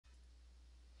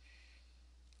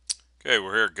Okay,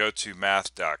 we're here at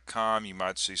gotomath.com. You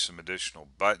might see some additional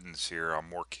buttons here.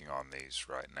 I'm working on these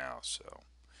right now, so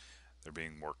they're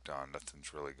being worked on.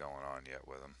 Nothing's really going on yet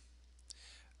with them.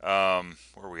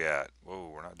 Where are we at?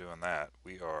 Whoa, we're not doing that.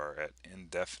 We are at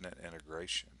indefinite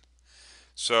integration.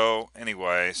 So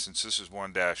anyway, since this is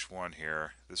 1-1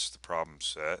 here, this is the problem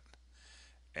set,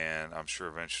 and I'm sure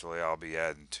eventually I'll be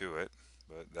adding to it,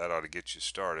 but that ought to get you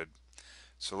started.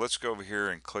 So let's go over here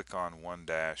and click on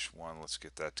 1-1. Let's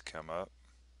get that to come up.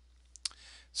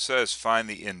 Says find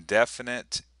the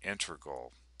indefinite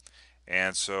integral.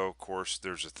 And so, of course,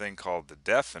 there's a thing called the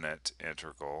definite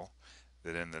integral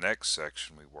that in the next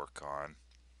section we work on.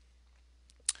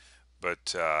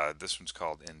 But this one's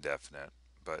called indefinite.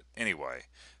 But anyway,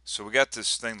 so we got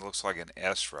this thing that looks like an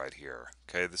S right here.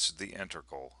 Okay, this is the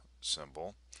integral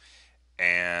symbol.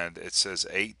 And it says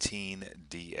 18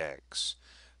 dx.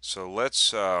 So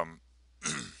let's let's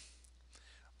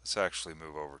actually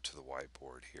move over to the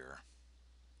whiteboard here.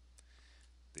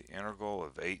 The integral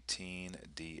of 18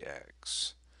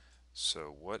 dx.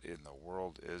 So what in the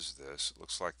world is this? It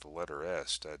looks like the letter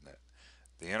S, doesn't it?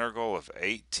 The integral of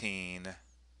 18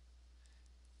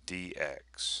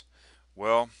 dx.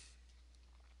 Well,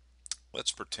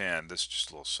 let's pretend, this is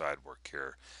just a little side work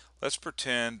here. Let's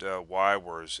pretend y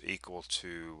was equal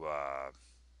to,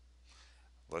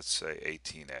 let's say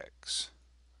 18x.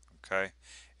 Okay?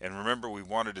 And remember, we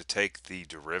wanted to take the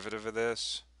derivative of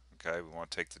this. Okay? We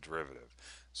want to take the derivative.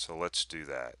 So let's do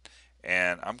that.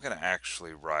 And I'm going to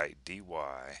actually write dy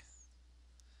over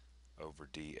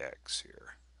dx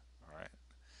here. All right.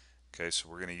 Okay, so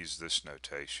we're going to use this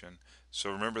notation.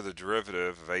 So remember, the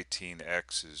derivative of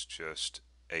 18x is just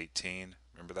 18.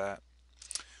 Remember that?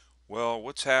 Well,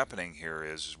 what's happening here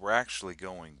is we're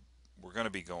going to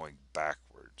be going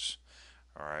backwards.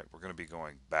 All right, we're going to be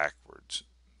going backwards.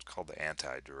 It's called the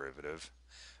antiderivative.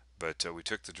 But we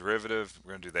took the derivative,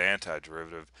 we're going to do the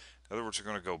antiderivative. In other words, we're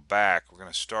going to go back. We're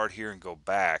going to start here and go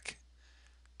back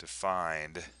to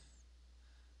find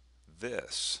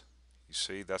this. You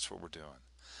see, that's what we're doing.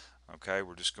 Okay,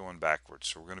 we're just going backwards.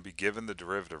 So we're going to be given the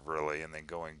derivative really and then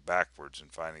going backwards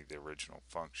and finding the original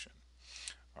function.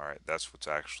 Alright, that's what's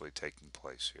actually taking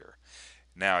place here.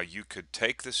 Now you could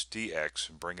take this dx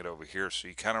and bring it over here, so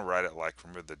you kind of write it like,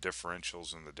 remember the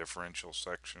differentials in the differential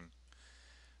section?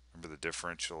 Remember the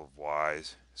differential of y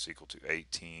is equal to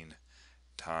 18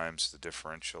 times the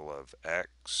differential of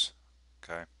x.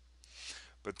 Okay,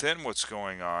 but then what's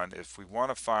going on, if we want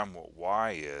to find what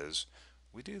y is,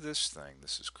 we do this thing.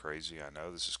 This is crazy, I know.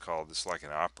 This is like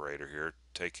an operator here,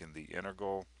 taking the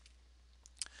integral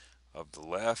of the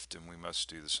left, and we must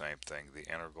do the same thing, the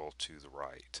integral to the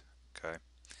right. Okay,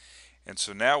 and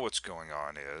so now what's going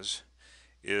on is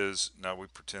now we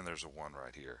pretend there's a 1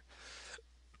 right here.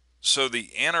 So the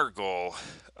integral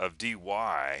of dy,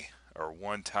 or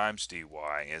 1 times dy,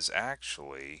 is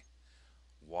actually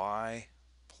y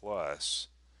plus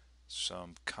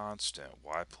some constant.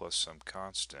 Y plus some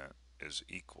constant is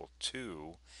equal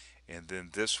to, and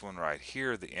then this one right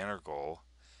here, the integral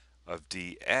of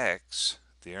dx,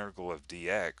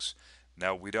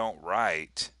 now we don't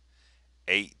write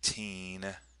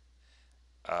 18,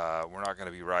 we're not going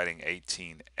to be writing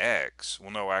 18x.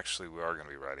 Well, no, actually we are going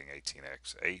to be writing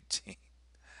 18x.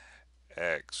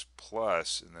 18x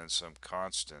plus, and then some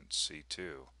constant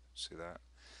c2. See that?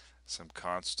 Some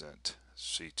constant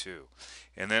c2.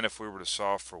 And then if we were to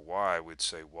solve for y, we'd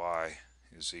say y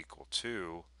is equal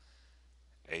to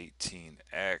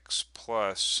 18x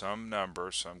plus some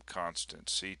number, some constant,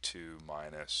 c2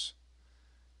 minus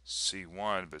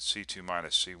c1, but c2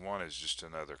 minus c1 is just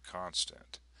another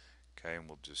constant. Okay, and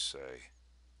we'll just say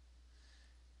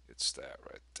it's that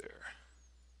right there.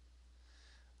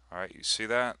 Alright, you see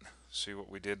that? See what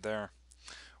we did there?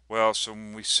 Well, so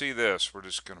when we see this, we're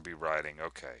just going to be writing,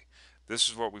 okay, this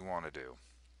is what we want to do.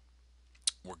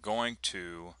 We're going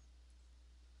to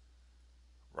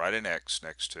write an x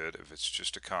next to it if it's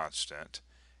just a constant,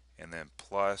 and then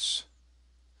plus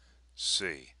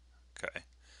c. Okay,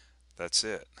 that's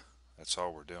it. That's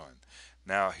all we're doing.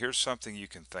 Now here's something you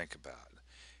can think about.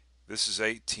 This is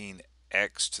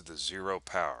 18x to the 0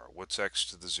 power. What's x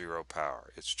to the 0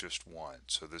 power? It's just 1.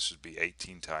 So this would be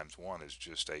 18 times 1 is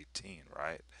just 18,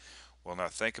 right? Well, now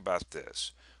think about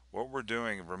this. What we're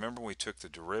doing, remember we took the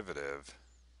derivative,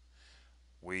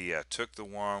 we took the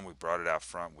 1, we brought it out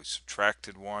front, we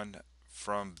subtracted 1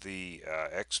 from the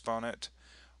exponent.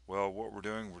 Well, what we're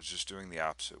doing, we're just doing the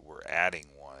opposite. We're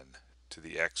adding 1 to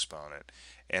the exponent.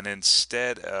 And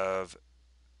instead of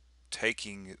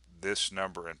taking this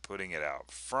number and putting it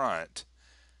out front,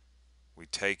 we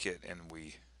take it and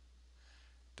we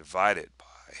divide it by.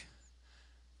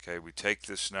 Okay, we take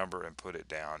this number and put it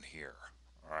down here.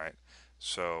 All right,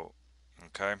 so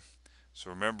okay, so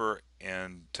remember,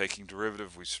 in taking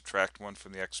derivative we subtract 1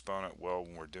 from the exponent. Well,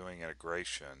 when we're doing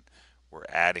integration, we're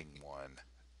adding 1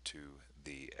 to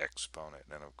the exponent,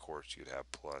 and of course you'd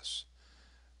have plus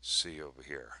c over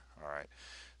here. All right,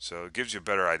 so it gives you a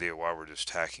better idea why we're just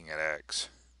tacking an x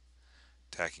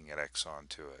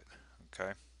onto it.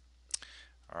 Okay,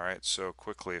 all right, so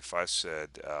quickly, if I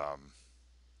said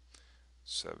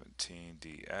 17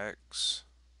 dx,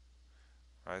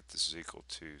 right, this is equal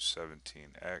to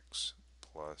 17x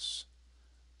plus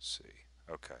c.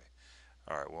 Okay,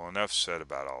 all right, well, enough said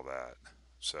about all that.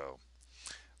 So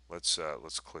let's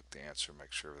click the answer,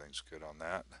 make sure everything's good on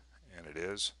that, and it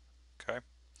is. Okay,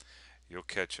 you'll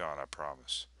catch on, I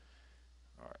promise.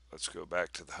 All right, let's go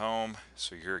back to the home.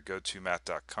 So you're at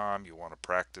gotomath.com. You want to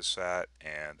practice that,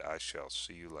 and I shall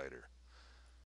see you later.